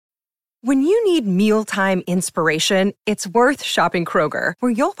When you need mealtime inspiration, it's worth shopping Kroger,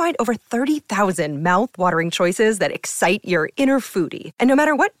 where you'll find over 30,000 mouth-watering choices that excite your inner foodie. And no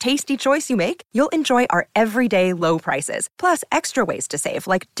matter what tasty choice you make, you'll enjoy our everyday low prices, plus extra ways to save,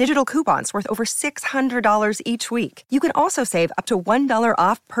 like digital coupons worth over $600 each week. You can also save up to $1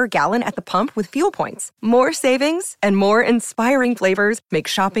 off per gallon at the pump with fuel points. More savings and more inspiring flavors make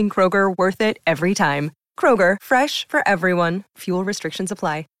shopping Kroger worth it every time. Kroger, fresh for everyone. Fuel restrictions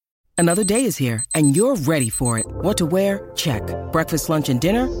apply. Another day is here, and you're ready for it. What to wear? Check. Breakfast, lunch, and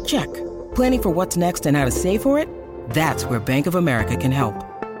dinner? Check. Planning for what's next and how to save for it? That's where Bank of America can help.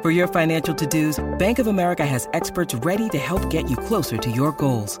 For your financial to-dos, Bank of America has experts ready to help get you closer to your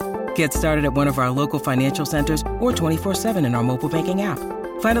goals. Get started at one of our local financial centers or 24/7 in our mobile banking app.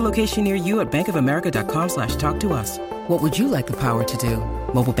 Find a location near you at bankofamerica.com/talktous. What would you like the power to do?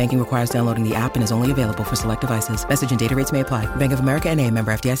 Mobile banking requires downloading the app and is only available for select devices. Message and data rates may apply. Bank of America N.A.,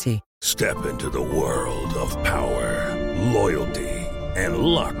 member FDIC. Step into the world of power, loyalty, and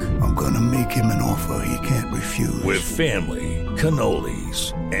luck. I'm going to make him an offer he can't refuse. With family,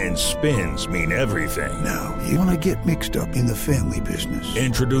 cannolis, and spins mean everything. Now, you want to get mixed up in the family business.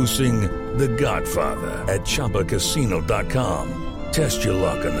 Introducing The Godfather at ChumbaCasino.com. Test your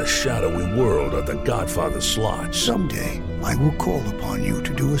luck in the shadowy world of The Godfather slot. Someday, I will call upon you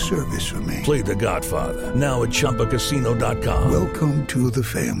to do a service for me. Play The Godfather, now at ChumbaCasino.com. Welcome to the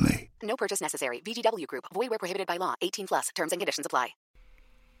family. No purchase necessary. VGW Group. Void where prohibited by law. 18+. Terms and conditions apply.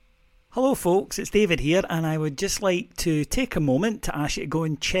 Hello folks, it's David here, and I would just like to take a moment to ask you to go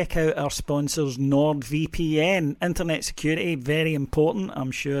and check out our sponsors NordVPN. Internet security, very important.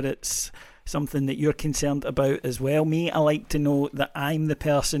 I'm sure it's something that you're concerned about as well. Me, I like to know that I'm the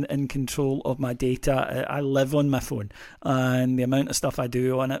person in control of my data. I live on my phone, and the amount of stuff I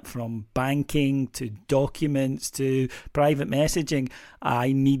do on it, from banking to documents to private messaging,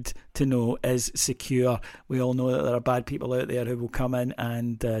 I need to know is secure. We all know that there are bad people out there who will come in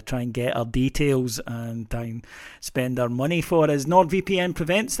and try and get our details and try and spend our money for us. NordVPN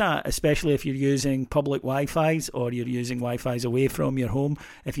prevents that, especially if you're using public Wi-Fi's or you're using Wi-Fi's away from your home.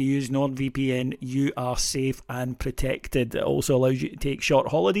 If you use NordVPN, you are safe and protected. It also allows you to take short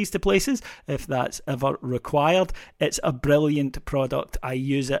holidays to places if that's ever required. It's a brilliant product. I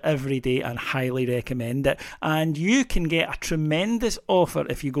use it every day and highly recommend it. And you can get a tremendous offer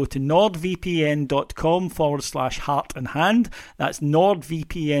if you go to nordvpn.com/heart and hand. That's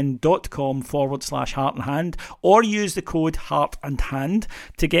nordvpn.com/heart and hand, or use the code heart and hand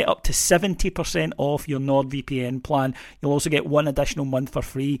to get up to 70% off your NordVPN plan. You'll also get one additional month for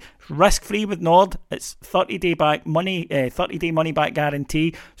free. Risk free with Nord. It's 30-day money back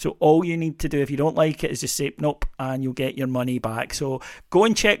guarantee. So all you need to do if you don't like it is just say nope, and you'll get your money back. So go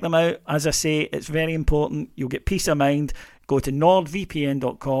and check them out. As I say, it's very important. You'll get peace of mind. Go to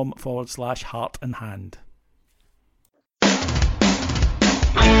nordvpn.com/heart and hand.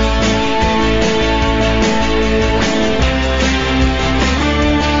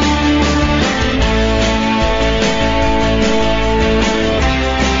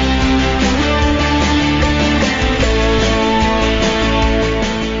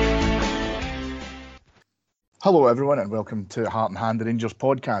 Hello everyone and welcome to Heart and Hand, the Rangers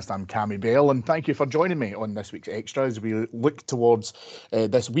podcast. I'm Cammy Bell and thank you for joining me on this week's Extra as we look towards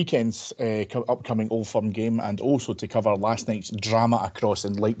this weekend's upcoming Old Firm game, and also to cover last night's drama across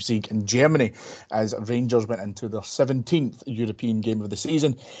in Leipzig in Germany as Rangers went into their 17th European game of the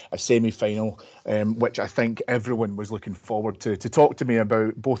season, a semi-final, which I think everyone was looking forward to. To talk to me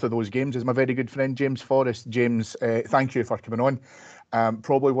about both of those games is my very good friend James Forrest. James, thank you for coming on.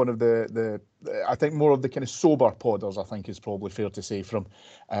 Probably one of the I think more of the kind of sober podders, I think is probably fair to say, from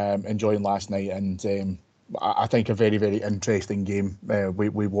enjoying last night, and I think a very, very interesting game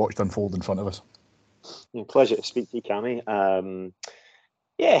we watched unfold in front of us. Pleasure to speak to you, Cammy.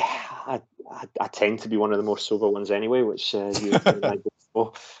 I tend to be one of the more sober ones anyway, which you and I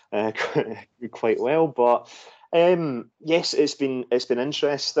both know quite well, but yes, it's been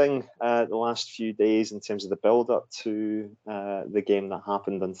interesting the last few days in terms of the build-up to the game that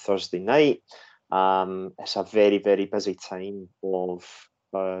happened on Thursday night. It's a very, very busy time of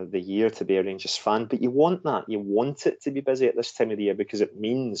the year to be a Rangers fan, but you want that. You want it to be busy at this time of the year because it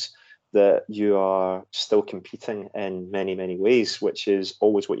means that you are still competing in many, many ways, which is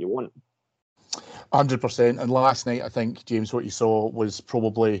always what you want. 100%. And last night, I think, James, what you saw was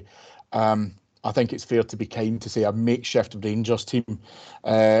probably... I think it's fair to be kind to say a makeshift Rangers team.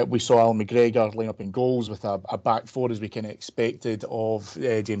 We saw Alan McGregor line up in goals with a back four as we kind of expected of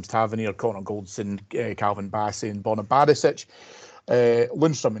James Tavernier, Connor Goldson, Calvin Bassey and Bono Barisic.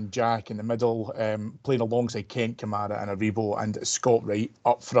 Lundstram and Jack in the middle, playing alongside Kent, Kamara and Aribo, and Scott Wright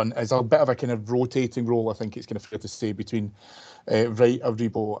up front is a bit of a kind of rotating role, I think it's kind of fair to say, between Wright,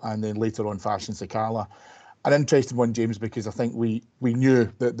 Aribo, and then later on Fashion Sakala. An interesting one, James, because I think we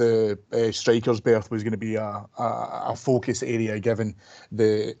knew that the striker's berth was going to be a focus area given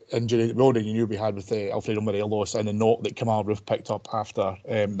the injury that we already knew we had with Alfredo Morelos and the knock that Kamal Roof picked up after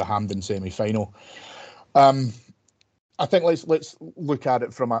the Hampden semi-final. I think let's look at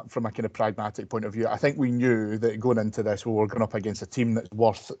it from a kind of pragmatic point of view. I think we knew that going into this we were going up against a team that's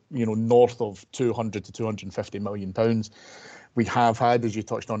worth north of 200 to 250 million pounds. We have had, as you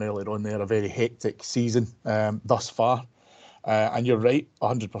touched on earlier on there, a very hectic season thus far. And you're right,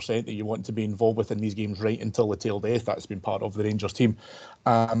 100% that you want to be involved within these games right until the tail death. That's been part of the Rangers team.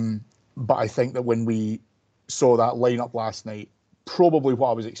 But I think that when we saw that lineup last night, probably what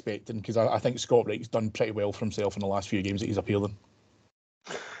I was expecting, because I think Scott Wright's done pretty well for himself in the last few games that he's appeared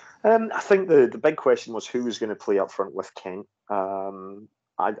in. I think the big question was who was going to play up front with Kent.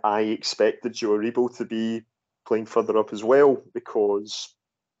 I expected Joe Aribo to be playing further up as well, because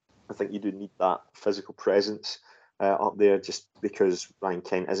I think you do need that physical presence up there, just because Ryan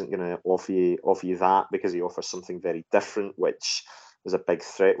Kent isn't going to offer you that, because he offers something very different, which is a big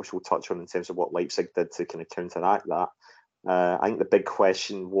threat, which we'll touch on in terms of what Leipzig did to kind of counteract that. I think the big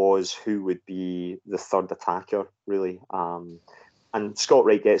question was who would be the third attacker, really. And Scott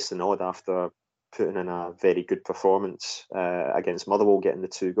Wright gets the nod after putting in a very good performance against Motherwell, getting the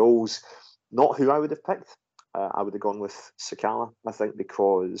 2 goals. Not who I would have picked. I would have gone with Sakala, I think,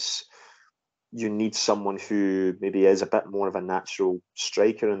 because you need someone who maybe is a bit more of a natural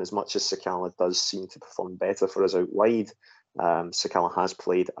striker, and as much as Sakala does seem to perform better for us out wide, Sakala has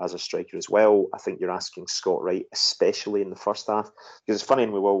played as a striker as well. I think you're asking Scott Wright, especially in the first half, because it's funny,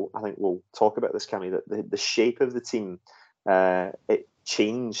 and I think we'll talk about this, Cammy, that the shape of the team, it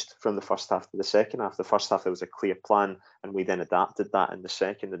changed from the first half to the second half. The first half there was a clear plan, and we then adapted that in the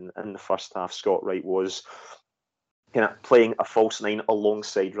second. And in the first half, Scott Wright was kind of playing a false 9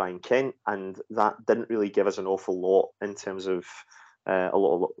 alongside Ryan Kent, and that didn't really give us an awful lot in terms of a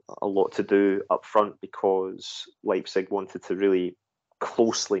lot to do up front, because Leipzig wanted to really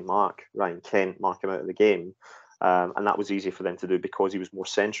closely mark Ryan Kent, mark him out of the game, and that was easy for them to do because he was more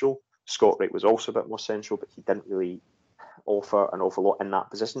central. Scott Wright was also a bit more central, but he didn't really offer an awful lot in that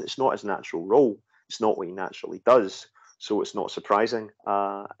position. It's not his natural role. It's not what he naturally does. So it's not surprising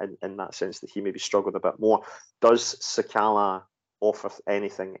in that sense that he maybe struggled a bit more. Does Sakala offer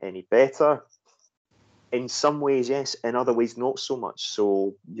anything any better? In some ways, yes. In other ways, not so much.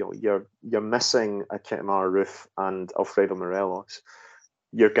 So you're missing a Kamara Roof and Alfredo Morelos.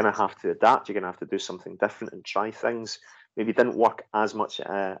 You're going to have to adapt. You're going to have to do something different and try things. Maybe it didn't work as much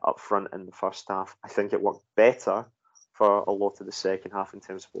up front in the first half. I think it worked better for a lot of the second half in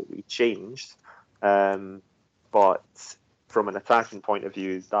terms of what we changed. But from an attacking point of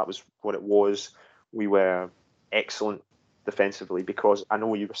view, that was what it was. We were excellent defensively, because I know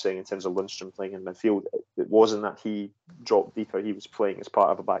what you were saying in terms of Lundstram playing in midfield. It wasn't that he dropped deeper. He was playing as part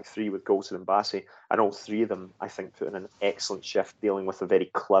of a back three with Goldson and Bassey, and all three of them, I think, put in an excellent shift dealing with a very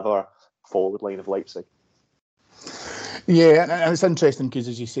clever forward line of Leipzig. Yeah, and it's interesting because,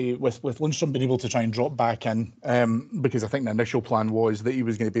 as you say, with Lundstram being able to try and drop back in, because I think the initial plan was that he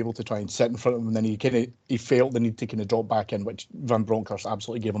was going to be able to try and sit in front of him, and then he felt the need to kind of drop back in, which Van Bronckhorst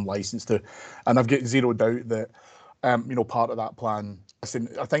absolutely gave him license to. And I've got zero doubt that part of that plan. Listen,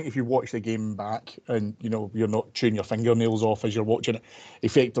 I think if you watch the game back and you're not chewing your fingernails off as you're watching it,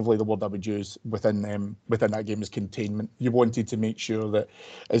 effectively the word I would use within that game is containment. You wanted to make sure that,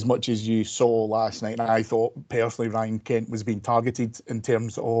 as much as you saw last night, and I thought personally Ryan Kent was being targeted in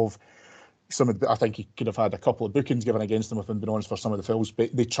terms of I think he could have had a couple of bookings given against him, if I'm being honest, for some of the fouls,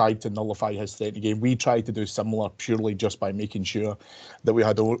 but they tried to nullify his threat in the game. We tried to do similar purely just by making sure that we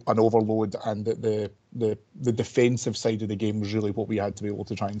had an overload, and that the defensive side of the game was really what we had to be able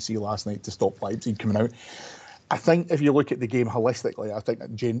to try and see last night to stop Leipzig coming out. I think if you look at the game holistically, I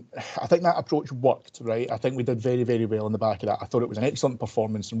think that approach worked, right? I think we did very, very well in the back of that. I thought it was an excellent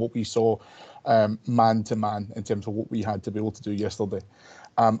performance in what we saw man to man in terms of what we had to be able to do yesterday.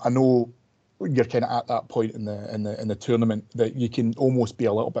 I know you're kind of at that point in the tournament that you can almost be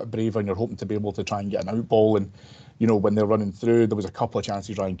a little bit braver, and you're hoping to be able to try and get an out ball. And when they're running through, there was a couple of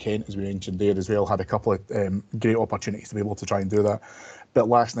chances. Ryan Kent, as we mentioned there as well, had a couple of great opportunities to be able to try and do that. But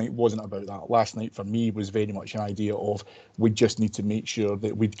last night wasn't about that. Last night for me was very much an idea of we just need to make sure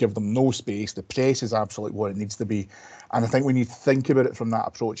that we'd give them no space. The press is absolutely what it needs to be. And I think when you think about it from that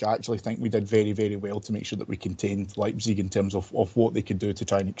approach, I actually think we did very, very well to make sure that we contained Leipzig in terms of what they could do to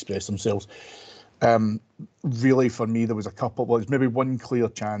try and express themselves. Really, for me, there was a couple. Well, there's maybe one clear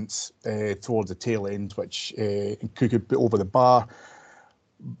chance towards the tail end, which Cuckoo put over the bar.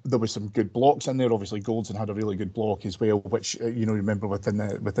 There was some good blocks in there. Obviously, Goldson had a really good block as well, which remember within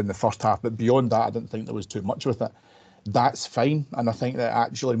the first half. But beyond that, I didn't think there was too much with it. That's fine, and I think that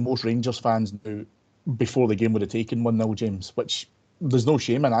actually most Rangers fans knew before the game would have taken 1-0, James, which there's no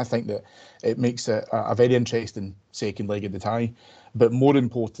shame in. I think that it makes it a very interesting second leg of the tie. But more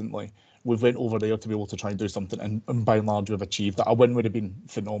importantly, we've went over there to be able to try and do something, and by and large we've achieved that. A win would have been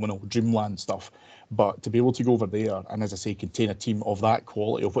phenomenal, dreamland stuff, but to be able to go over there and, as I say, contain a team of that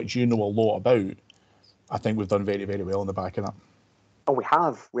quality, of which you know a lot about, I think we've done very, very well on the back of that. Oh, we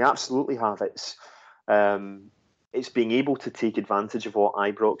have. We absolutely have. It's being able to take advantage of what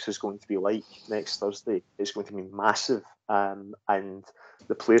Ibrox is going to be like next Thursday. It's going to be massive, and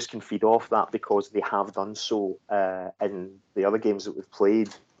the players can feed off that because they have done so in the other games that we've played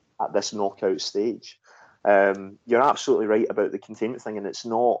at this knockout stage. You're absolutely right about the containment thing, and it's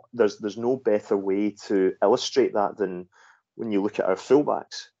not. There's no better way to illustrate that than when you look at our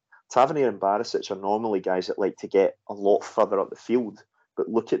fullbacks. Tavernier and Barisic are normally guys that like to get a lot further up the field, but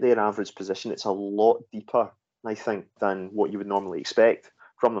look at their average position; it's a lot deeper, I think, than what you would normally expect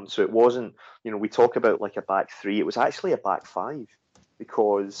from them. So it wasn't, we talk about like a back three. It was actually a back five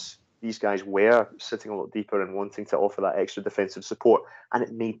because these guys were sitting a lot deeper and wanting to offer that extra defensive support. And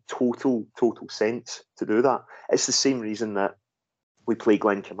it made total sense to do that. It's the same reason that we play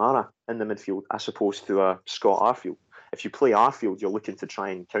Glenn Kamara in the midfield as opposed to a Scott Arfield. If you play Arfield, you're looking to try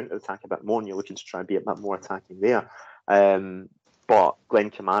and counter-attack a bit more and you're looking to try and be a bit more attacking there. But Glenn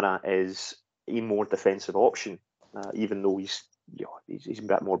Kamara is a more defensive option, even though he's a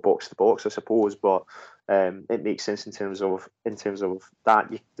bit more box to box, I suppose. But it makes sense in terms of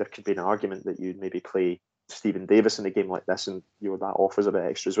that. There could be an argument that you'd maybe play Stephen Davis in a game like this, and that offers a bit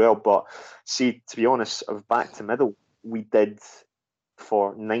extra as well. But see, to be honest, of back to middle, we did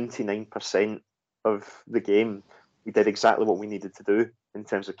for 99% of the game. We did exactly what we needed to do in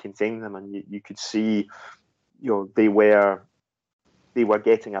terms of containing them, and you could see, they were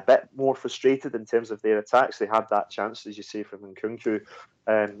getting a bit more frustrated in terms of their attacks. They had that chance, as you say, from Nkunku,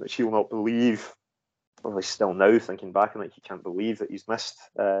 which he will not believe. Well, he's still now thinking back on it, he can't believe that he's missed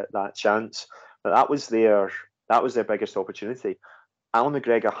that chance. But that was their biggest opportunity. Alan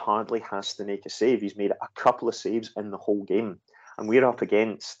McGregor hardly has to make a save. He's made a couple of saves in the whole game. And we're up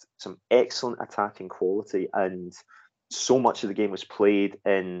against some excellent attacking quality, and so much of the game was played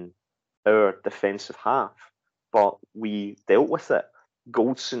in our defensive half. But we dealt with it.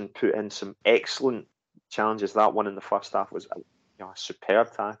 Goldson put in some excellent challenges. That one in the first half was a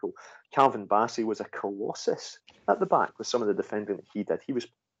superb tackle. Calvin Bassey was a colossus at the back with some of the defending that he did. He was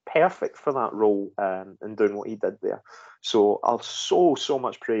perfect for that role and doing what he did there. So so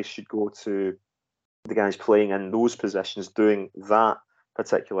much praise should go to the guys playing in those positions, doing that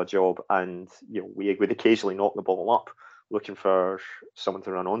particular job. And we would occasionally knock the ball up, looking for someone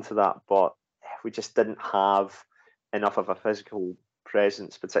to run onto that, but we just didn't have enough of a physical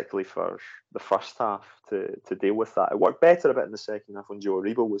presence, particularly for the first half, to deal with that. It worked better a bit in the second half when Joe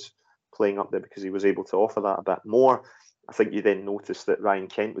Aribo was playing up there because he was able to offer that a bit more. I think you then noticed that Ryan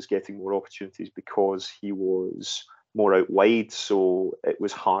Kent was getting more opportunities because he was more out wide, so it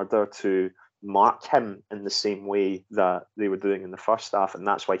was harder to mark him in the same way that they were doing in the first half, and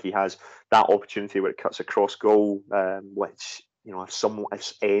that's why he has that opportunity where it cuts across goal, which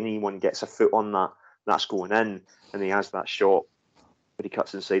if anyone gets a foot on that, that's going in, and he has that shot where he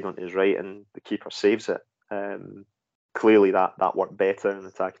cuts inside onto his right and the keeper saves it. Clearly that worked better in an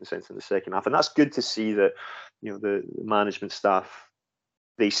attacking sense in the second half, and that's good to see that the management staff,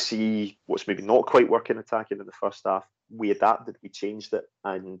 they see what's maybe not quite working attacking in the first half. We adapted, we changed it,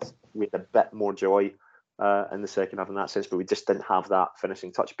 and we had a bit more joy in the second half in that sense, but we just didn't have that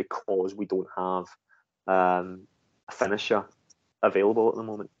finishing touch because we don't have a finisher available at the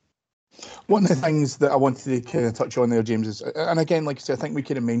moment. One of the things that I wanted to kind of touch on there, James, is, and again, like I said, I think we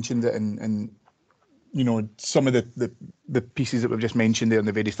kind of mentioned it in some of the pieces that we've just mentioned there in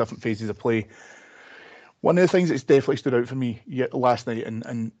the various different phases of play. One of the things that's definitely stood out for me last night,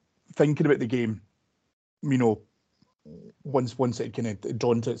 and thinking about the game, once it kind of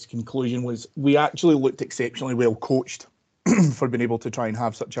drawn to its conclusion, was we actually looked exceptionally well coached for being able to try and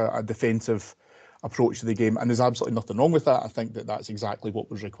have such a defensive approach to the game, and there's absolutely nothing wrong with that. I think that that's exactly what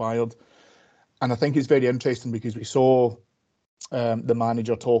was required, and I think it's very interesting because we saw the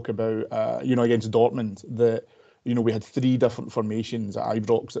manager talk about against Dortmund that we had 3 different formations at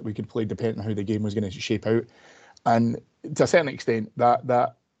Ibrox that we could play depending on how the game was going to shape out, and to a certain extent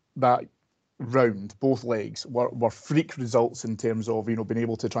that round, both legs, were freak results in terms of, being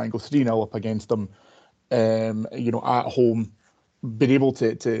able to try and go 3-0 up against them, at home, being able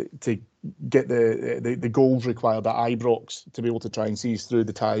to get the goals required at Ibrox to be able to try and see us through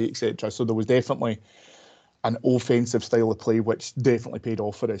the tie, etc. So there was definitely an offensive style of play which definitely paid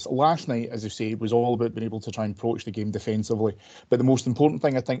off for us. Last night, as I say, was all about being able to try and approach the game defensively. But the most important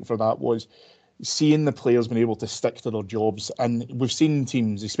thing I think for that was seeing the players being able to stick to their jobs. And we've seen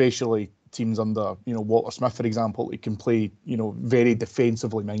teams, especially teams under, Walter Smith, for example, that can play, very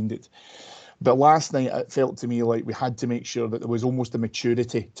defensively minded. But last night, it felt to me like we had to make sure that there was almost a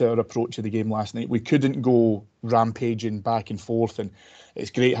maturity to our approach of the game last night. We couldn't go rampaging back and forth. And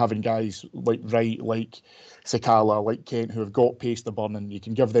it's great having guys like Wright, like Sakala, like Kent, who have got pace to burn, and you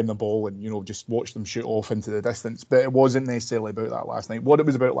can give them the ball and, just watch them shoot off into the distance. But it wasn't necessarily about that last night. What it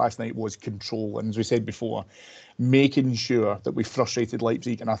was about last night was control. And as we said before, making sure that we frustrated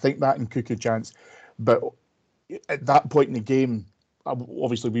Leipzig. And I think that in Cuckoo chance. But at that point in the game,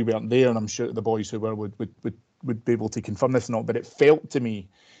 obviously we weren't there, and I'm sure the boys who were would be able to confirm this or not, but it felt to me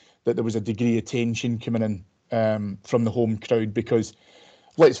that there was a degree of tension coming in from the home crowd, because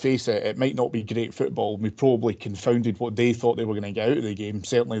let's face it, it might not be great football. We probably confounded what they thought they were going to get out of the game.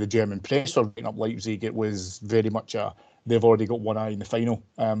 Certainly the German press were beating up Leipzig. It was very much they've already got one eye in the final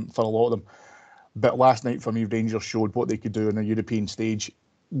for a lot of them. But last night for me, Rangers showed what they could do on a European stage.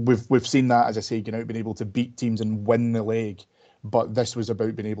 We've seen that, as I say, being able to beat teams and win the leg. But this was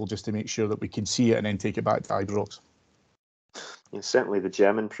about being able just to make sure that we can see it and then take it back to Ibrox. Yeah, certainly the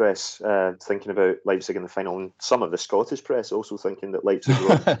German press thinking about Leipzig in the final, and some of the Scottish press also thinking that Leipzig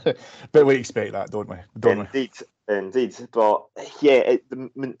were... But we expect that, don't we? Indeed. But yeah,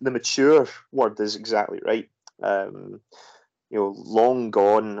 the mature word is exactly right. Long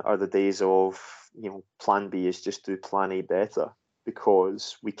gone are the days of, plan B is just do plan A better,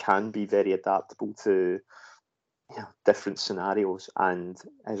 because we can be very adaptable to different scenarios, and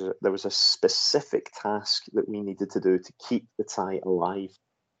there was a specific task that we needed to do to keep the tie alive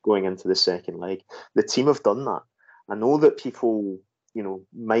going into the second leg. The team have done that. I know that people,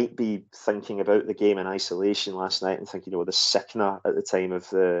 might be thinking about the game in isolation last night and thinking, the sickener at the time of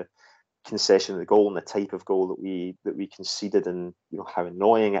the concession of the goal and the type of goal that we conceded, and how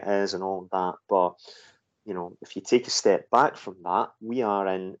annoying it is and all of that. But if you take a step back from that, we are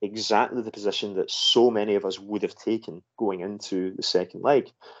in exactly the position that so many of us would have taken going into the second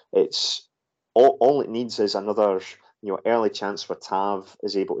leg. It's all it needs is another, early chance for Tav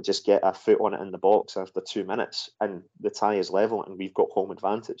is able to just get a foot on it in the box after 2 minutes, and the tie is level, and we've got home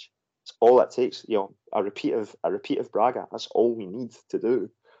advantage. It's all it takes. A repeat of Braga. That's all we need to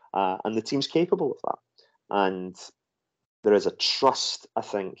do, and the team's capable of that. And there is a trust, I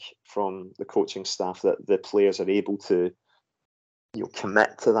think, from the coaching staff that the players are able to,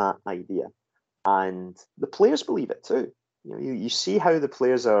 commit to that idea, and the players believe it too. You see how the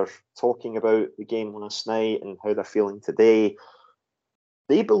players are talking about the game last night and how they're feeling today.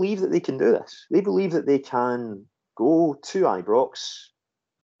 They believe that they can do this. They believe that they can go to Ibrox,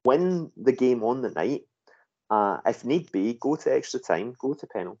 win the game on the night, if need be, go to extra time, go to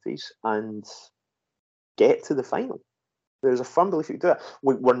penalties, and get to the final. There's a firm belief you can do it.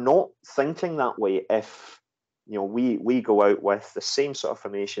 We're not thinking that way if we go out with the same sort of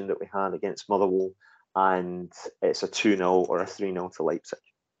formation that we had against Motherwell and it's a 2-0 or a 3-0 to Leipzig.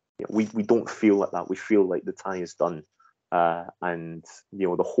 We don't feel like that. We feel like the tie is done, and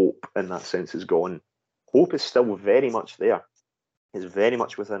the hope in that sense is gone. Hope is still very much there. It's very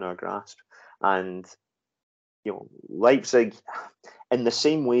much within our grasp, and Leipzig, in the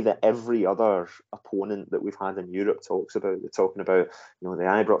same way that every other opponent that we've had in Europe talks about, they're talking about, the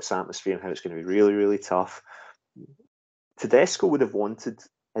Ibrox atmosphere and how it's going to be really, really tough. Tedesco would have wanted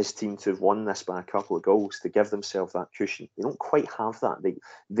his team to have won this by a couple of goals to give themselves that cushion. They don't quite have that.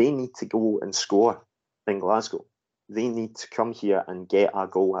 They need to go and score in Glasgow. They need to come here and get a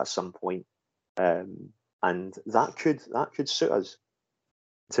goal at some point, and that could suit us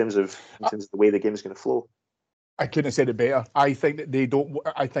in terms of the way the game is going to flow. I couldn't have said it better. I think that they don't.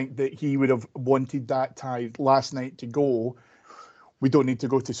 I think that he would have wanted that tie last night to go. We don't need to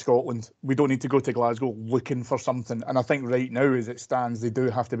go to Scotland. We don't need to go to Glasgow looking for something. And I think right now, as it stands, they do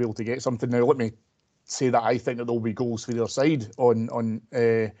have to be able to get something. Now, let me say that I think that there'll be goals for their side on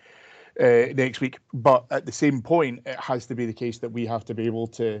next week. But at the same point, it has to be the case that we have to be able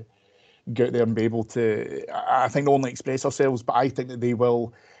to get out there and be able to, I think, not only express ourselves, but I think that they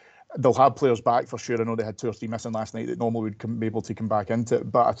will. They'll have players back for sure. I know they had 2 or 3 missing last night that normally would be able to come back into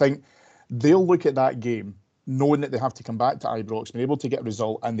it. But I think they'll look at that game knowing that they have to come back to Ibrox, be able to get a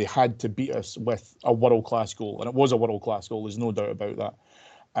result, and they had to beat us with a world-class goal. And it was a world-class goal, there's no doubt about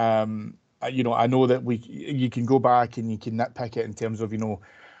that. I know that you can go back and you can nitpick it in terms of,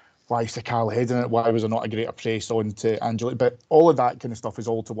 why is Sakala heading it? Why was there not a greater press on to Angelique? But all of that kind of stuff is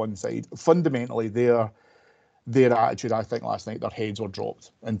all to one side. Fundamentally, their attitude, I think, last night, their heads were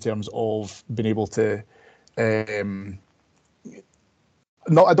dropped in terms of being able to. I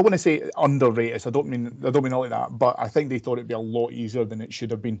don't want to say underrate us. I don't mean it like that. But I think they thought it'd be a lot easier than it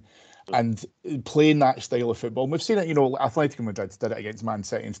should have been. And playing that style of football, and we've seen it. Atletico Madrid did it against Man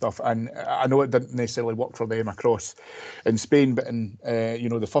City and stuff. And I know it didn't necessarily work for them across in Spain, but in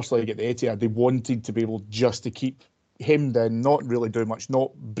the first leg at the Etihad, they wanted to be able just to keep hemmed in, not really do much,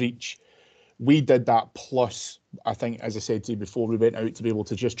 not breach. We did that. Plus, I think, as I said to you before, we went out to be able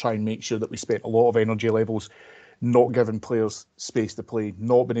to just try and make sure that we spent a lot of energy levels not giving players space to play,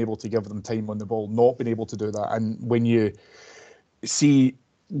 not being able to give them time on the ball, not being able to do that. And when you see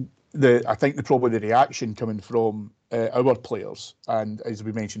I think probably the reaction coming from our players, and as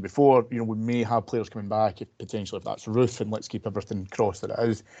we mentioned before, we may have players coming back potentially if that's Ruth, and let's keep everything crossed that it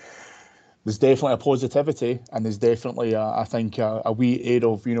is. There's definitely a positivity, and there's definitely I think a wee air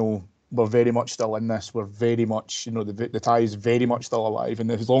of we're very much still in this. We're very much the tie is very much still alive, and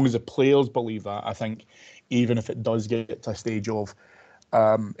as long as the players believe that, I think even if it does get to a stage of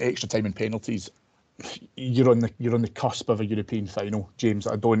extra time and penalties, you're on the cusp of a European final, James.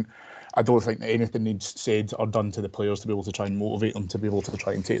 I don't think that anything needs said or done to the players to be able to try and motivate them to be able to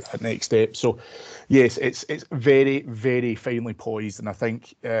try and take that next step. So, yes, it's very, very finely poised, and I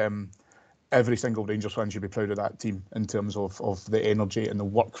think every single Rangers fan should be proud of that team in terms of the energy and the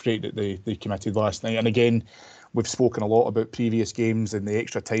work rate that they committed last night. And again, we've spoken a lot about previous games and the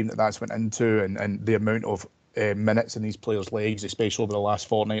extra time that's went into, and the amount of minutes in these players' legs, especially over the last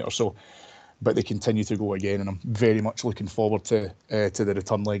fortnight or so. But they continue to go again, and I'm very much looking forward to the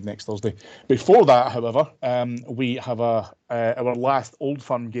return leg next Thursday. Before that, however, we have our last Old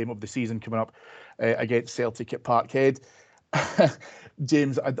Firm game of the season coming up against Celtic at Parkhead.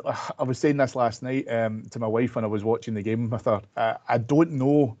 James, I was saying this last night to my wife when I was watching the game with her. I don't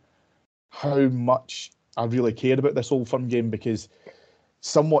know how much I really care about this Old Firm game, because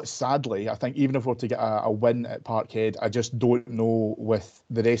somewhat sadly, I think even if we're to get a win at Parkhead, I just don't know with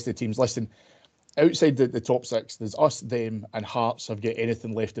the rest of the teams. Listen, outside the top six, there's us, them, and Hearts have got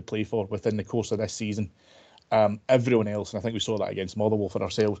anything left to play for within the course of this season. Everyone else, and I think we saw that against Motherwell for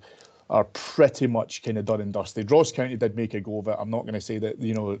ourselves, are pretty much kind of done and dusted. Ross County did make a go of it. I'm not going to say that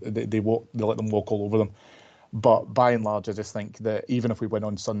they let them walk all over them, but by and large, I just think that even if we win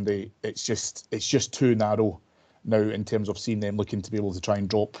on Sunday, it's just too narrow now in terms of seeing them looking to be able to try and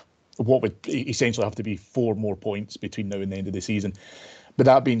drop what would essentially have to be 4 more points between now and the end of the season. But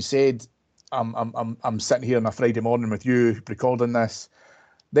that being said, I'm sitting here on a Friday morning with you recording this.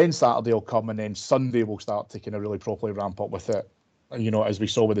 Then Saturday will come, and then Sunday we'll start to kind of really properly ramp up with it. As we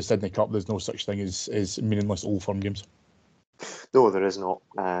saw with the Sydney Cup, there's no such thing as meaningless Old Firm games. No, there is not.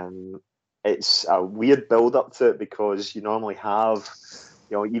 It's a weird build up to it, because you normally have,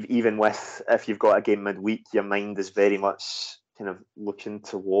 even with, if you've got a game midweek, your mind is very much kind of looking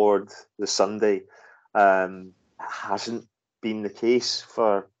toward the Sunday. It hasn't been the case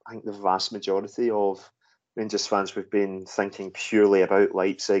for, I think, the vast majority of Rangers fans. We've been thinking purely about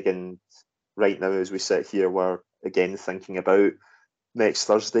Leipzig, and right now as we sit here, we're again thinking about next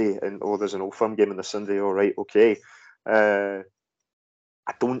Thursday, and there's an Old Firm game on the Sunday. All right, okay. I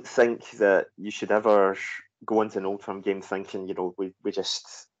don't think that you should ever go into an Old Firm game thinking, we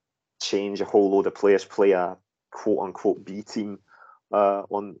just change a whole load of players, play a quote unquote B team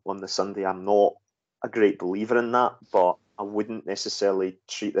on the Sunday. I'm not a great believer in that, but I wouldn't necessarily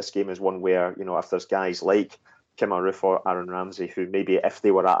treat this game as one where, if there's guys like Kemar Roofe or Aaron Ramsey who maybe, if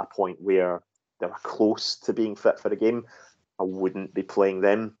they were at a point where they were close to being fit for a game, I wouldn't be playing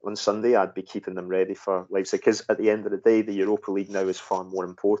them on Sunday. I'd be keeping them ready for Leipzig, because at the end of the day, the Europa League now is far more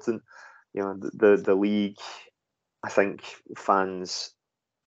important. The league, I think fans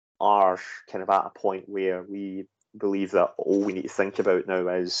are kind of at a point where we believe that all we need to think about now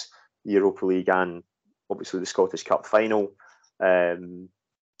is the Europa League and obviously the Scottish Cup final.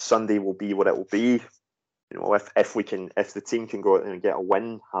 Sunday will be what it will be. If the team can go out and get a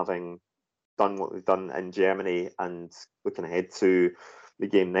win, having done what we've done in Germany and looking ahead to the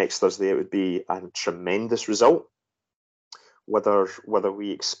game next Thursday, it would be a tremendous result. Whether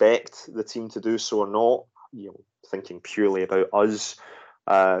we expect the team to do so or not, thinking purely about us,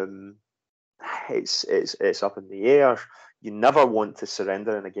 it's up in the air. You never want to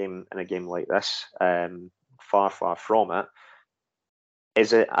surrender in a game like this. Far from it.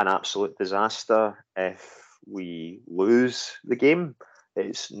 Is it an absolute disaster if we lose the game?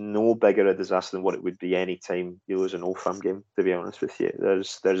 it's no bigger a disaster than what it would be any time you lose an Old Firm game, to be honest with you.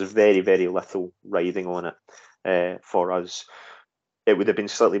 There's very, very little riding on it for us. It would have been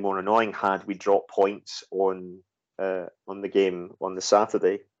slightly more annoying had we dropped points on the game on the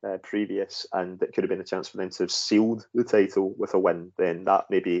Saturday previous, and it could have been a chance for them to have sealed the title with a win. Then that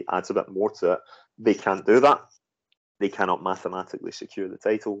maybe adds a bit more to it. They can't do that. They cannot mathematically secure the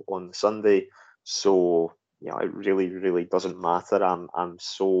title on Sunday. So it really, really doesn't matter. I'm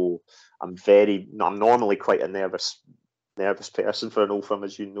normally quite a nervous person for an Old Firm,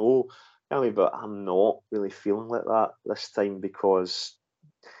 as you know, but I'm not really feeling like that this time because,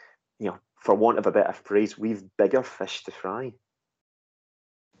 for want of a better phrase, we've bigger fish to fry.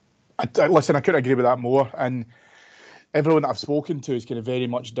 Listen, I couldn't agree with that more. And everyone that I've spoken to is kind of very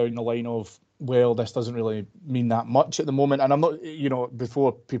much down the line of, well, this doesn't really mean that much at the moment. And I'm not,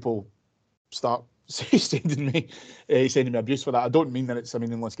 before people start sending me abuse for that, I don't mean that it's a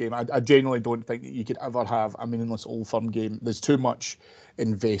meaningless game. I genuinely don't think that you could ever have a meaningless Old Firm game. There's too much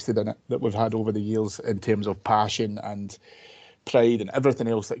invested in it that we've had over the years in terms of passion and pride and everything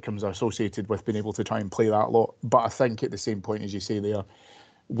else that comes associated with being able to try and play that lot. But I think at the same point, as you say there,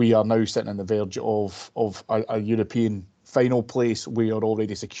 we are now sitting on the verge of a European final place. We are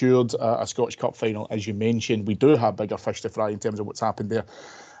already secured a Scottish Cup final, as you mentioned. We do have bigger fish to fry in terms of what's happened there.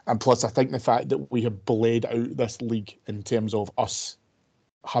 And plus, I think the fact that we have bled out this league in terms of us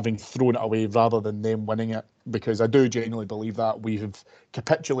having thrown it away rather than them winning it, because I do genuinely believe that we have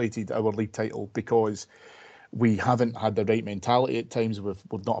capitulated our league title because we haven't had the right mentality at times. We've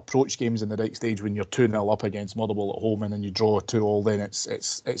not approached games in the right stage. When you're 2-0 up against Motherwell at home and then you draw 2-2, then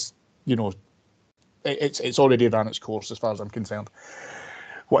it's already ran its course as far as I'm concerned.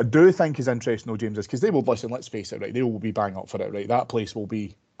 What I do think is interesting, though, James, is because they will, listen, let's face it, right, they will be bang up for it, right? That place will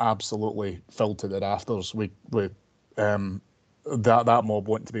be absolutely filled to the rafters with that mob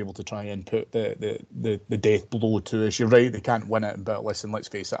want to be able to try and put the death blow to us. You're right, they can't win it, but listen, let's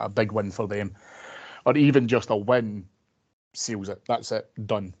face it, a big win for them, or even just a win, seals it. That's it,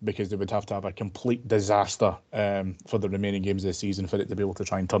 done, because they would have to have a complete disaster for the remaining games of the season for it to be able to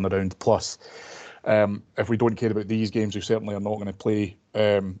try and turn around. Plus, if we don't care about these games, we certainly are not going to play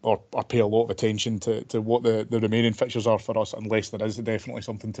or pay a lot of attention to what the remaining fixtures are for us, unless there is definitely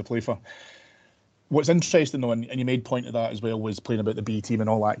something to play for. What's interesting, though, and you made point of that as well, was playing about the B team and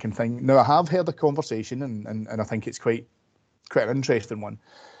all that kind of thing. Now, I have heard the conversation, and I think it's quite an interesting one,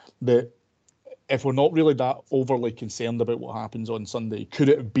 that if we're not really that overly concerned about what happens on Sunday, could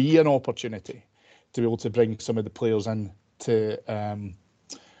it be an opportunity to be able to bring some of the players in to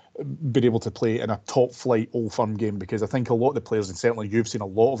be able to play in a top flight Old Firm game? Because I think a lot of the players, and certainly you've seen a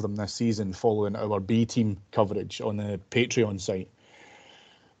lot of them this season following our B team coverage on the Patreon site,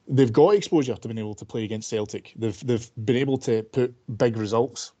 they've got exposure to being able to play against Celtic. They've been able to put big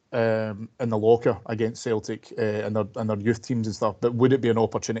results in the locker against Celtic and their youth teams and stuff. But would it be an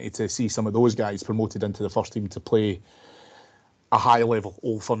opportunity to see some of those guys promoted into the first team to play a high level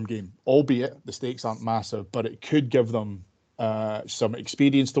Old Firm game? Albeit the stakes aren't massive, but it could give them some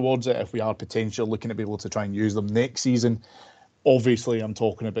experience towards it if we are potentially looking to be able to try and use them next season. Obviously, I'm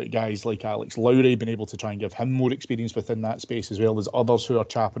talking about guys like Alex Lowry, being able to try and give him more experience within that space, as well as others who are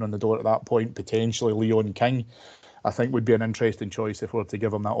chapping on the door at that point. Potentially Leon King, I think, would be an interesting choice if we were to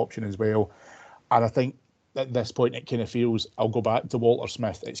give him that option as well. And I think at this point it kind of feels, I'll go back to Walter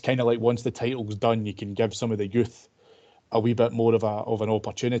Smith, it's kind of like once the title's done, you can give some of the youth a wee bit more of an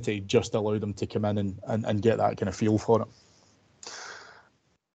opportunity, just to allow them to come in and get that kind of feel for it.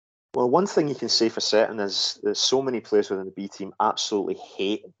 Well, one thing you can say for certain is that so many players within the B team absolutely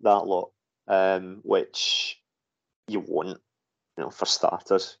hate that lot, which you won't, for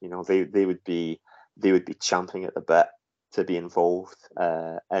starters. They would be champing at the bit to be involved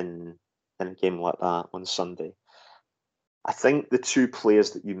in a game like that on Sunday. I think the two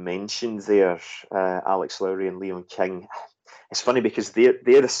players that you mentioned there, Alex Lowry and Leon King, it's funny because they're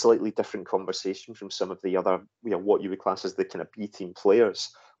a slightly different conversation from some of the other, what you would class as the kind of B team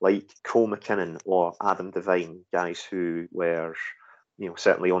players, like Cole McKinnon or Adam Devine, guys who were,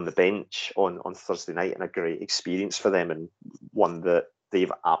 certainly on the bench on Thursday night, and a great experience for them, and one that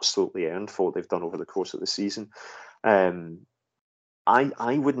they've absolutely earned for what they've done over the course of the season. I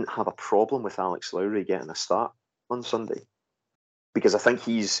wouldn't have a problem with Alex Lowry getting a start on Sunday, because I think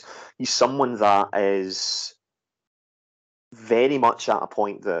he's someone that is very much at a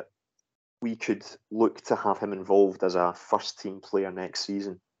point that we could look to have him involved as a first team player next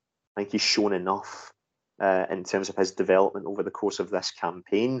season. I think he's shown enough in terms of his development over the course of this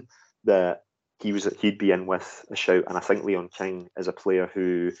campaign that he'd be in with a shout. And I think Leon King is a player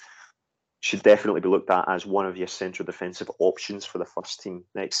who should definitely be looked at as one of your central defensive options for the first team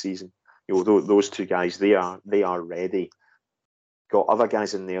next season. Those two guys, they are ready. Got other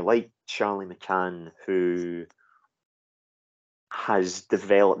guys in there like Charlie McCann, who has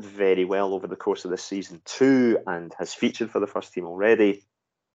developed very well over the course of this season too, and has featured for the first team already.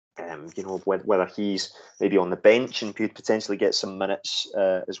 Whether he's maybe on the bench and could potentially get some minutes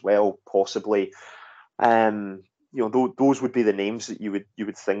as well, possibly. Those would be the names that you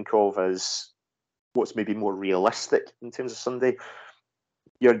would think of as what's maybe more realistic in terms of Sunday.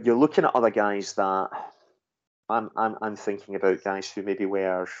 You're looking at other guys that I'm thinking about, guys who maybe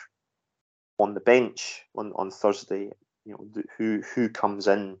were on the bench on Thursday. Who comes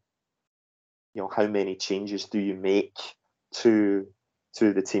in? How many changes do you make to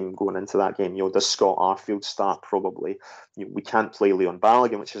the team going into that game? Does Scott Arfield start? Probably. We can't play Leon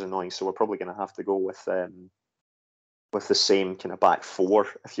Balogun, which is annoying, so we're probably going to have to go with the same kind of back four,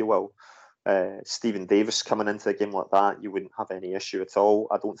 if you will. Stephen Davis coming into a game like that, you wouldn't have any issue at all,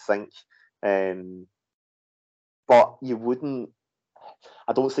 I don't think. But you wouldn't.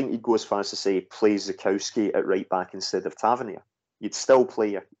 I don't think you'd go as far as to say play Zukowski at right back instead of Tavernier. You'd still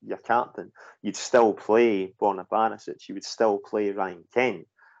play your captain. You'd still play Borna Barisic. You would still play Ryan Kent.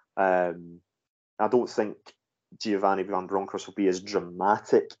 I don't think Giovanni Van Bronckhorst will be as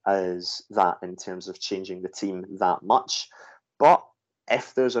dramatic as that in terms of changing the team that much. But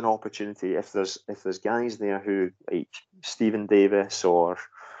if there's an opportunity, if there's guys there who, like Stephen Davis or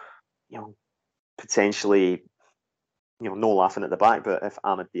potentially, no laughing at the back, but if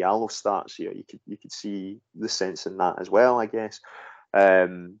Amad Diallo starts, you could see the sense in that as well, I guess.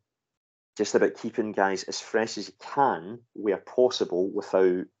 Just about keeping guys as fresh as you can where possible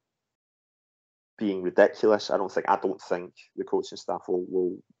without being ridiculous. I don't think the coaching staff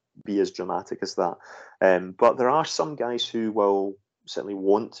will be as dramatic as that. But there are some guys who will certainly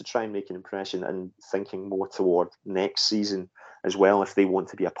want to try and make an impression, and thinking more toward next season as well, if they want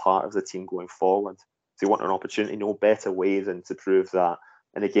to be a part of the team going forward. If they want an opportunity, no better way than to prove that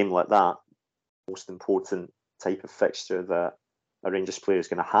in a game like that, most important type of fixture that a Rangers player is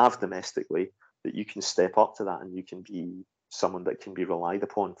going to have domestically, that you can step up to that and you can be someone that can be relied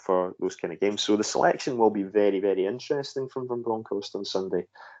upon for those kind of games. So the selection will be very, very interesting from Van Bronckhorst on Sunday.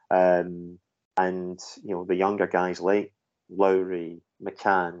 And, the younger guys like Lowry,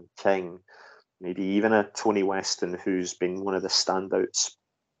 McCann, King, maybe even a Tony Weston, who's been one of the standouts,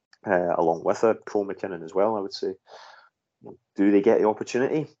 along with a Cole McKinnon as well, I would say. Do they get the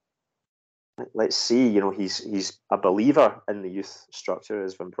opportunity? Let's see. He's a believer in the youth structure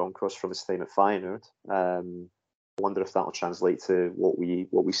as Van Bronckhorst from his time at Feyenoord. I wonder if that will translate to what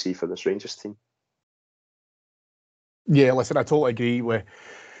we see for this Rangers team. Yeah, listen, I totally agree with.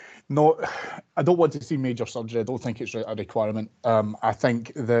 I don't want to see major surgery. I don't think it's a requirement. I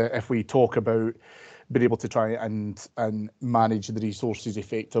think that if we talk about being able to try and manage the resources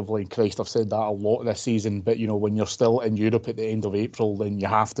effectively, Christ, I've said that a lot this season, but when you're still in Europe at the end of April, then you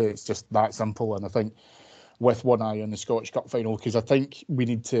have to. It's just that simple. And I think with one eye on the Scottish Cup final, because I think we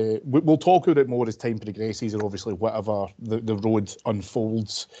need to. We'll talk about it more as time progresses, and obviously whatever the road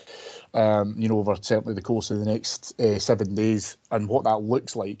unfolds. Over certainly the course of the next 7 days and what that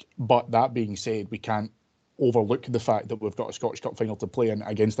looks like. But that being said, we can't overlook the fact that we've got a Scottish Cup final to play in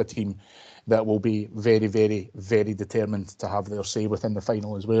against a team that will be very, very, very determined to have their say within the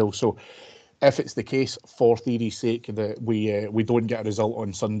final as well. So if it's the case, for theory's sake, that we don't get a result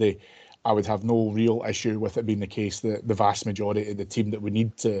on Sunday, I would have no real issue with it being the case that the vast majority of the team that we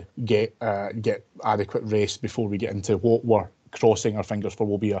need to get adequate rest before we get into what we're crossing our fingers for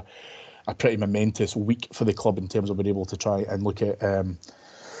will be a pretty momentous week for the club in terms of being able to try and look at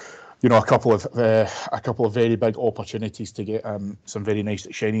a couple of very big opportunities to get some very nice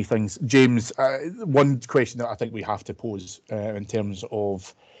shiny things. James, one question that I think we have to pose in terms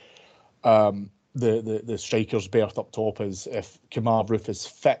of the striker's berth up top is, if Kemar Roofe is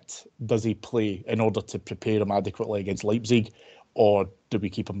fit, does he play in order to prepare him adequately against Leipzig, or do we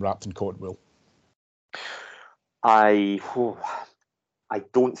keep him wrapped in cotton wool? I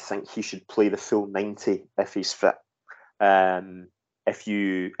don't think he should play the full 90 if he's fit. If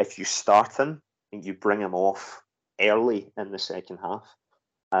you start him and you bring him off early in the second half,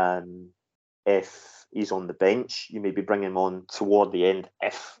 if he's on the bench, you maybe bring him on toward the end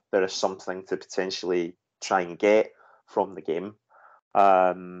if there is something to potentially try and get from the game.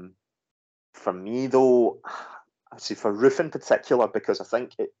 For me, though, I'd say for Roofe in particular, because I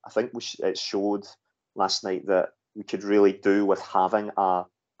think it showed last night that we could really do with having a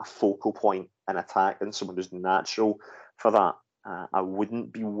focal point in attack and someone who's natural for that. I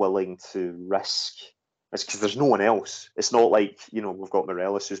wouldn't be willing to risk It's because there's no one else. It's not like, we've got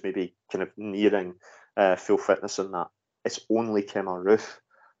Morelos who's maybe kind of nearing full fitness on that. It's only Kemar Roofe.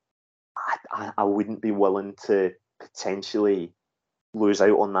 I wouldn't be willing to potentially lose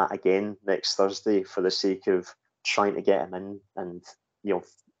out on that again next Thursday for the sake of trying to get him in and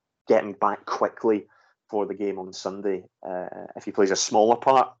get him back quickly for the game on Sunday. If he plays a smaller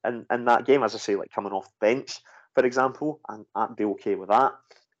part in that game, as I say, like coming off the bench, for example, I'd be okay with that.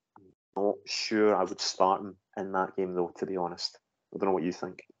 I'm not sure I would start him in that game, though, to be honest. I don't know what you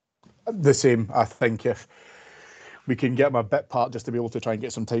think. The same. I think if we can get him a bit part just to be able to try and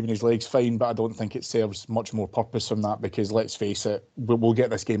get some time in his legs, fine, but I don't think it serves much more purpose from that, because let's face it, we'll get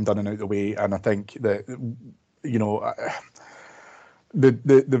this game done and out the way, and I think that,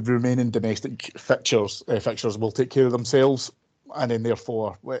 the remaining domestic fixtures will take care of themselves, and then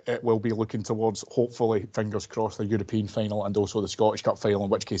therefore it will be looking towards, hopefully, fingers crossed, the European final and also the Scottish Cup final, in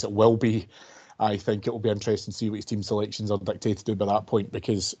which case it will be. I think it will be interesting to see what his team selections are dictated to by that point,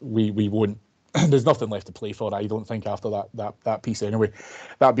 because we won't. There's nothing left to play for, I don't think, after that piece anyway.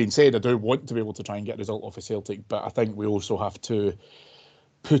 That being said, I do want to be able to try and get a result off of Celtic, but I think we also have to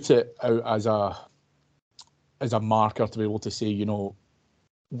put it out as a marker to be able to say,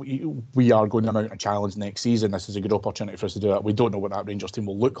 we are going to mount a challenge next season. This is a good opportunity for us to do that. We don't know what that Rangers team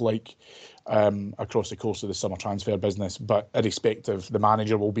will look like across the course of the summer transfer business, but irrespective, the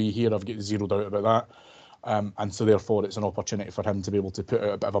manager will be here. I've got zero doubt about that. And so therefore it's an opportunity for him to be able to put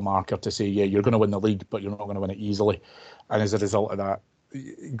out a bit of a marker to say, yeah, you're going to win the league, but you're not going to win it easily. And as a result of that,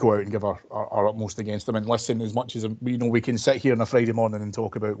 go out and give our utmost against them. And listen, as much as we can sit here on a Friday morning and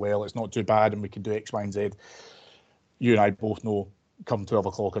talk about, well, it's not too bad and we can do X, Y and Z. You and I both know come 12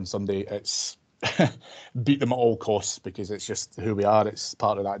 o'clock on Sunday, it's beat them at all costs, because it's just who we are. It's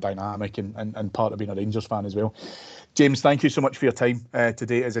part of that dynamic and part of being a Rangers fan as well. James, thank you so much for your time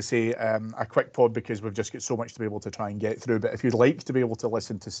today. As I say, a quick pod because we've just got so much to be able to try and get through. But if you'd like to be able to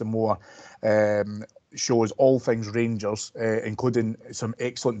listen to some more shows, all things Rangers, including some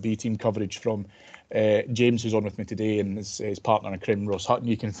excellent B-team coverage from James, who's on with me today, and his partner in crime, Ross Hutton.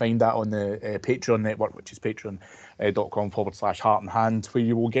 You can find that on the Patreon network, which is patreon.com/Heart and Hand, where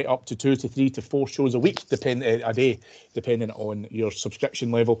you will get up to 2 to 3 to 4 shows a week, a day, depending on your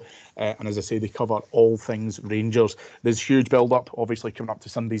subscription level. And as I say, they cover all things Rangers. There's huge build-up, obviously, coming up to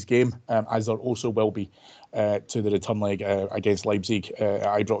Sunday's game, as there also will be to the return leg against Leipzig at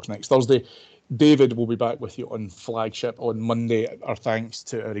Ibrox next Thursday. David will be back with you on Flagship on Monday. Our thanks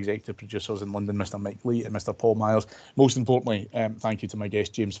to our executive producers in London, Mr. Mike Lee and Mr. Paul Myers. Most importantly, thank you to my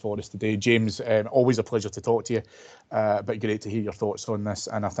guest, James Forrest, today. James, always a pleasure to talk to you, but great to hear your thoughts on this.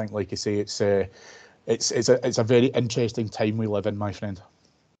 And I think, like I say, it's a very interesting time we live in, my friend.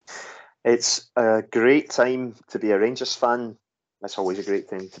 It's a great time to be a Rangers fan. It's always a great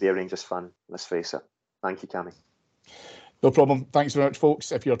time to be a Rangers fan, let's face it. Thank you, Cammy. No problem. Thanks very much,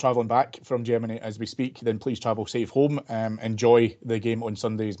 folks. If you're travelling back from Germany as we speak, then please travel safe home. Enjoy the game on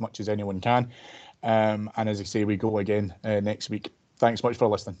Sunday as much as anyone can. And as I say, we go again next week. Thanks much for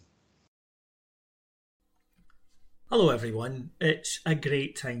listening. Hello everyone, it's a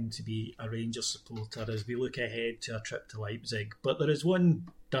great time to be a Rangers supporter as we look ahead to a trip to Leipzig, but there is one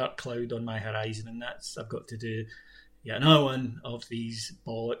dark cloud on my horizon, and that's I've got to do yet another one of these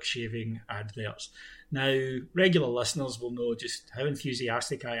bollock shaving adverts. Now, regular listeners will know just how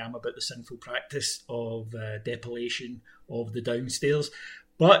enthusiastic I am about the sinful practice of depilation of the downstairs.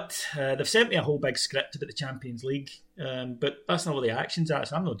 But they've sent me a whole big script about the Champions League. But that's not where the action's at,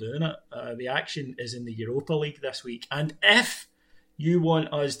 so I'm not doing it. The action is in the Europa League this week. And if you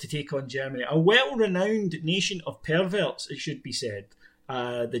want us to take on Germany, a well-renowned nation of perverts, it should be said,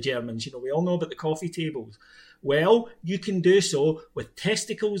 the Germans, we all know about the coffee tables. Well, you can do so with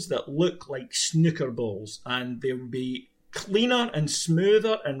testicles that look like snooker balls, and they will be cleaner and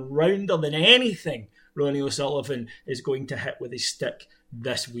smoother and rounder than anything Ronnie O'Sullivan is going to hit with his stick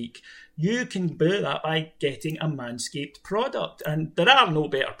this week. You can do that by getting a Manscaped product, and there are no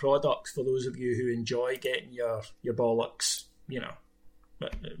better products for those of you who enjoy getting your bollocks,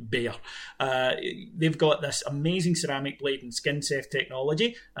 bare. They've got this amazing ceramic blade and skin safe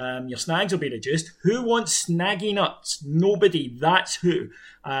technology. Your snags will be reduced. Who wants snaggy nuts? Nobody. That's who.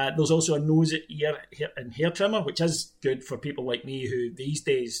 There's also a nose, ear, and hair trimmer, which is good for people like me who these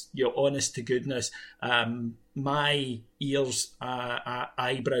days, honest to goodness, my ears,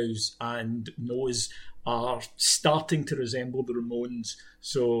 eyebrows and nose are starting to resemble the Ramones,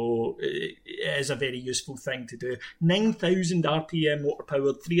 so it is a very useful thing to do. 9,000 RPM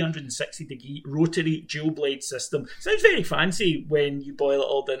motor-powered 360-degree rotary dual blade system. Sounds very fancy when you boil it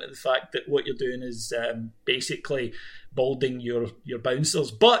all down to the fact that what you're doing is basically balding your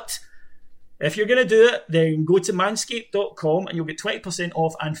bouncers, but If you're going to do it, then go to manscaped.com and you'll get 20%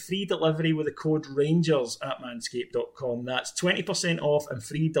 off and free delivery with the code RANGERS at manscaped.com. That's 20% off and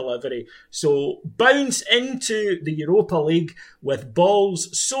free delivery. So bounce into the Europa League with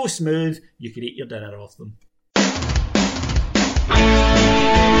balls so smooth you could eat your dinner off them.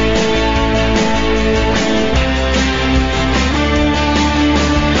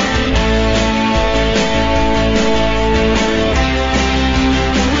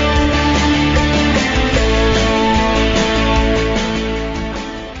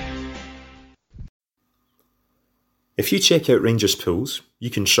 If you check out Rangers Pools, you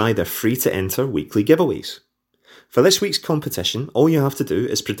can try their free-to-enter weekly giveaways. For this week's competition, all you have to do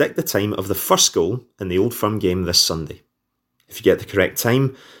is predict the time of the first goal in the Old Firm game this Sunday. If you get the correct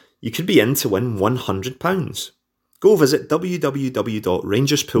time, you could be in to win £100. Go visit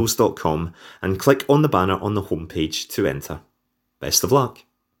www.rangerspools.com and click on the banner on the homepage to enter. Best of luck.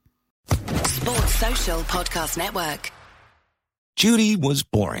 Sports Social Podcast Network. Judy was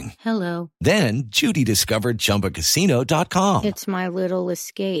boring. Hello. Then Judy discovered ChumbaCasino.com. It's my little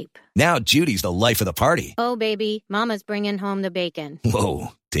escape. Now Judy's the life of the party. Oh, baby, mama's bringing home the bacon. Whoa,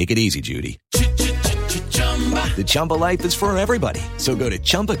 take it easy, Judy. The Chumba life is for everybody. So go to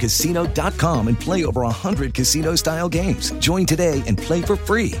ChumbaCasino.com and play over 100 casino-style games. Join today and play for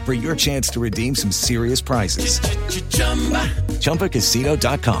free for your chance to redeem some serious prizes.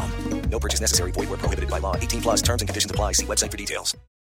 ChumbaCasino.com. No purchase necessary. Void where prohibited by law. 18 plus terms and conditions apply. See website for details.